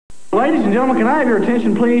Ladies and gentlemen, can I have your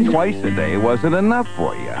attention, please? Twice a day wasn't enough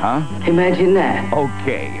for you, huh? Imagine that.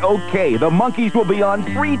 Okay. The Monkees will be on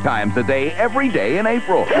 3 times a day, every day in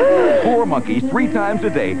April. 4 Monkees, 3 times a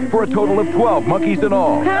day, for a total of 12 Monkees in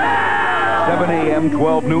all. 7 a.m.,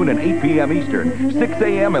 12 noon, and 8 p.m. Eastern. 6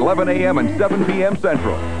 a.m., 11 a.m., and 7 p.m.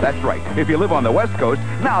 Central. That's right. If you live on the West Coast,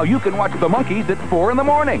 now you can watch the Monkees at 4 in the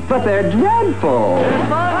morning. But they're dreadful.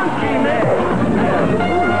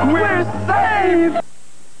 We're safe!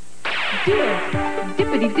 Do it.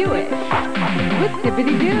 Dippity-do it. With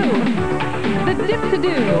Dippity-doo. The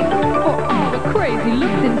dip-to-do. For all the crazy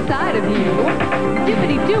looks inside of you.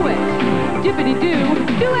 Dippity-do it. Dippity-doo.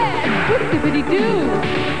 Do it. With Dippity-doo.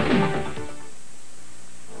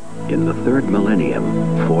 In the 3rd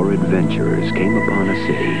millennium, 4 adventurers came upon a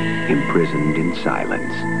city imprisoned in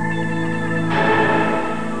silence.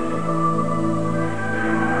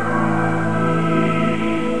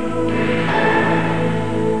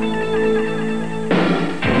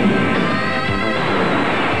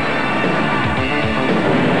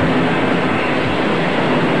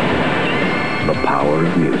 The power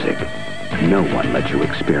of music. No one lets you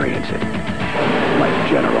experience it. Like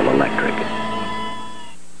General Electric.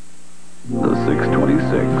 The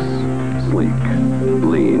 626. Sleek.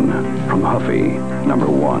 Lean. From Huffy. Number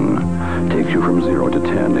 1. Takes you from 0 to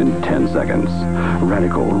 10 in 10 seconds.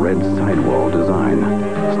 Radical red sidewall design.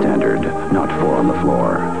 Standard. Not 4 on the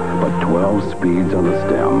floor. But 12 speeds on the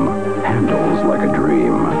stem. Handles like a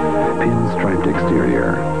dream. Pinstriped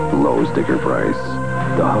exterior. Low sticker price.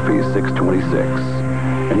 The Huffy 626.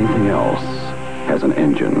 Anything else has an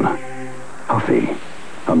engine. Huffy.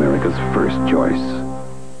 America's first choice.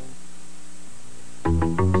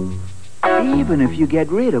 Even if you get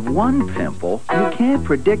rid of one pimple, you can't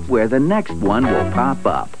predict where the next one will pop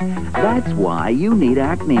up. That's why you need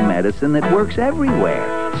acne medicine that works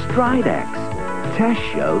everywhere. Stridex. Tests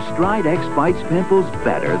show Stridex fights pimples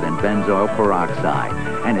better than benzoyl peroxide.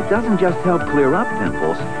 And it doesn't just help clear up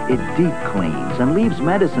pimples, it deep cleans and leaves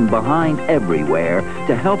medicine behind everywhere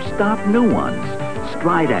to help stop new ones.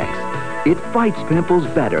 Stridex. It fights pimples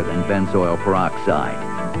better than benzoyl peroxide.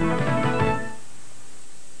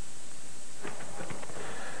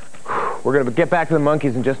 We're going to get back to the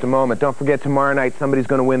Monkees in just a moment. Don't forget, tomorrow night, somebody's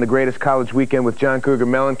going to win the greatest college weekend with John Cougar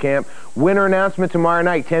Mellencamp. Winner announcement tomorrow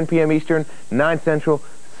night, 10 p.m. Eastern, 9 Central,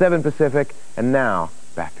 7 Pacific. And now,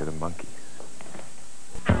 back to the Monkees.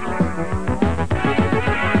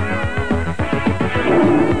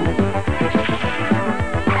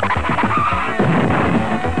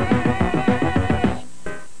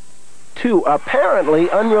 Two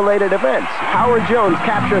apparently unrelated events. Howard Jones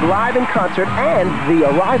captured live in concert and the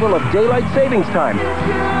arrival of daylight savings time.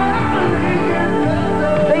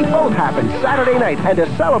 They both happened Saturday night, and to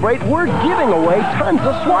celebrate, we're giving away tons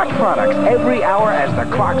of Swatch products every hour as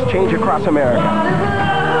the clocks change across America.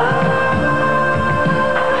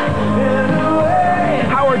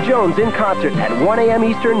 Howard Jones in concert at 1 a.m.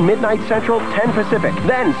 Eastern, midnight Central, 10 Pacific.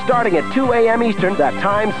 Then, starting at 2 a.m. Eastern, the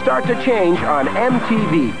times start to change on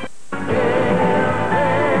MTV.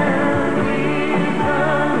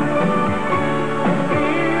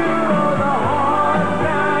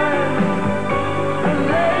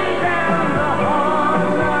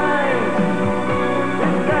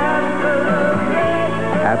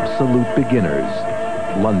 Absolute beginners.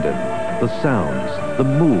 London. The sounds, the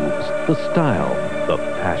moves, the style, the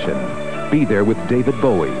passion. Be there with David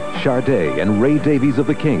Bowie, Sade, and Ray Davies of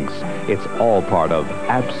the Kinks. It's all part of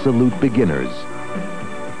Absolute Beginners.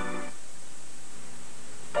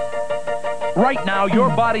 Right now, your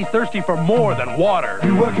body's thirsty for more than water.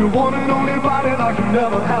 You work your one and only body like you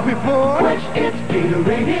never have before. Quench its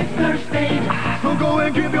Gatorade, it's thirsty. So go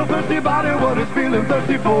and give your thirsty body what it's feeling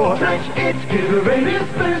thirsty for. Quench its Gatorade,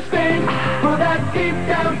 it's thirsty. For that deep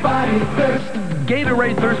down body thirst.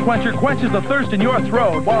 Gatorade Thirst Quencher quenches the thirst in your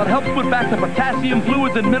throat while it helps put back the potassium,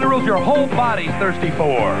 fluids, and minerals your whole body's thirsty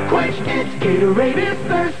for. Quench its Gatorade, it's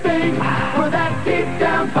thirsty. For that deep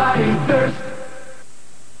down body thirst.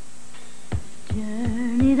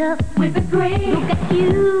 Turn it up with a green. Look at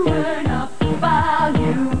you. Turn up the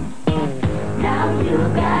volume. Now you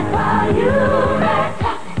got volume.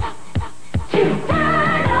 To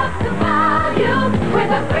turn up the volume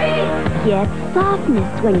with a green. Get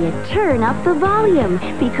softness when you turn up the volume,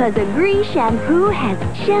 because Agree shampoo has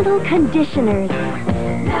gentle conditioners.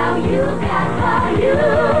 Now you got volume.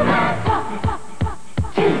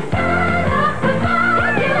 To turn up the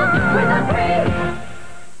volume with a green.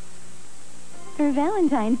 For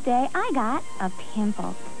Valentine's Day, I got a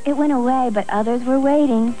pimple. It went away, but others were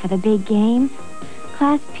waiting for the big game.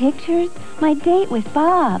 Class pictures, My date with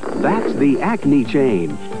Bob. That's the acne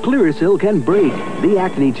chain. Clearasil can break the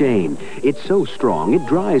acne chain. It's so strong, it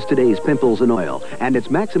dries today's pimples and oil. And its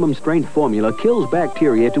maximum strength formula kills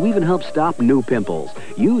bacteria to even help stop new pimples.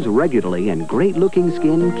 Use regularly and great-looking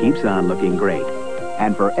skin keeps on looking great.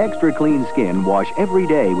 And for extra clean skin, wash every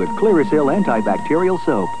day with Clearasil antibacterial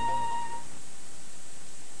soap.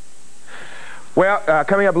 Well,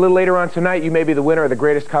 coming up a little later on tonight, you may be the winner of the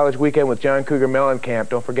Greatest College Weekend with John Cougar Mellencamp.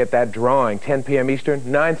 Don't forget that drawing, 10 p.m. Eastern,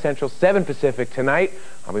 9 Central, 7 Pacific tonight.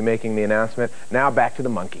 I'll be making the announcement. Now back to the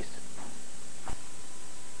Monkees.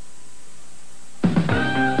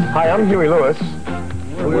 Hi, I'm Huey Lewis.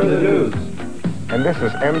 We're the News. And this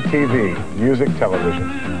is MTV Music Television.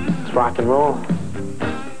 It's rock and roll.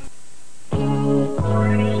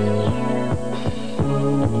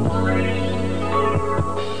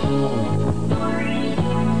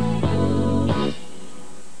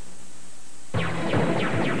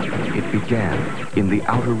 It began in the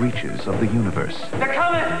outer reaches of the universe. They're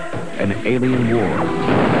coming! An alien war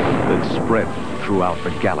that spread throughout the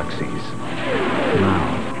galaxies.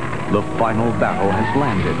 Now, the final battle has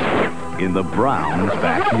landed in the Browns'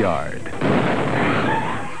 backyard.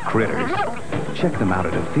 Critters. Check them out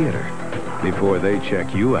at a theater before they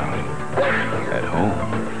check you out at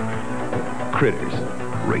home. Critters.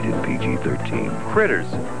 Rated PG-13. Critters.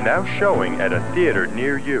 Now showing at a theater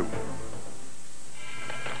near you.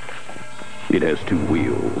 It has 2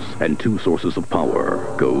 wheels and 2 sources of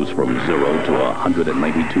power, goes from 0 to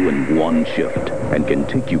 192 in 1 shift, and can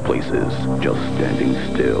take you places just standing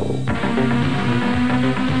still.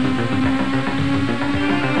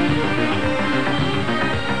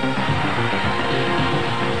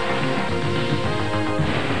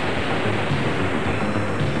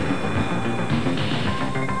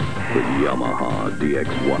 The Yamaha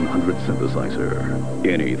DX100 synthesizer.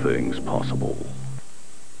 Anything's possible.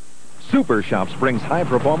 Super Shops brings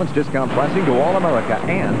high-performance discount pricing to all America,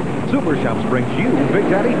 and Super Shops brings you Big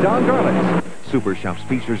Daddy Don Garland's. Super Shops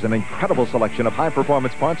features an incredible selection of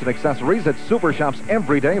high-performance parts and accessories at Super Shops'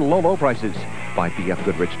 everyday low prices. Buy BF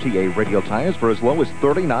Goodrich TA radial tires for as low as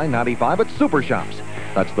 $39.95 at Super Shops.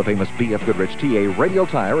 That's the famous BF Goodrich TA radial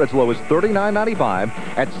tire as low as $39.95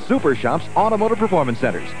 at Super Shops Automotive Performance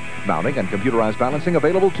Centers. Mounting and computerized balancing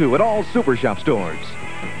available too at all Super Shop stores.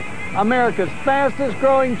 America's fastest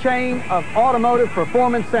growing chain of automotive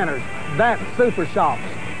performance centers. That's Super Shops.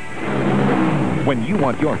 When you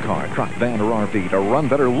want your car, truck, van, or RV to run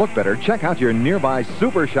better, look better, check out your nearby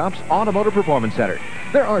Super Shops Automotive Performance Center.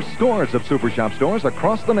 There are scores of Super Shop stores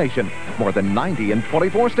across the nation, more than 90 in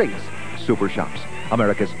 24 states. Super Shops,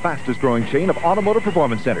 America's fastest growing chain of automotive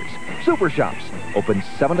performance centers. Super Shops, open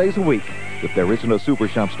 7 days a week. If there isn't a Super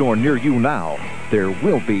Shop store near you now, there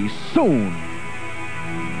will be soon.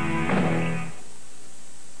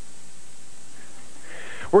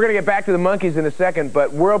 We're going to get back to the Monkees in a second,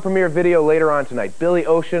 but world premiere video later on tonight. Billy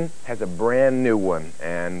Ocean has a brand new one,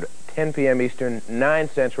 and 10 p.m. Eastern, 9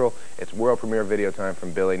 Central. It's world premiere video time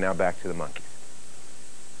from Billy. Now back to the Monkees.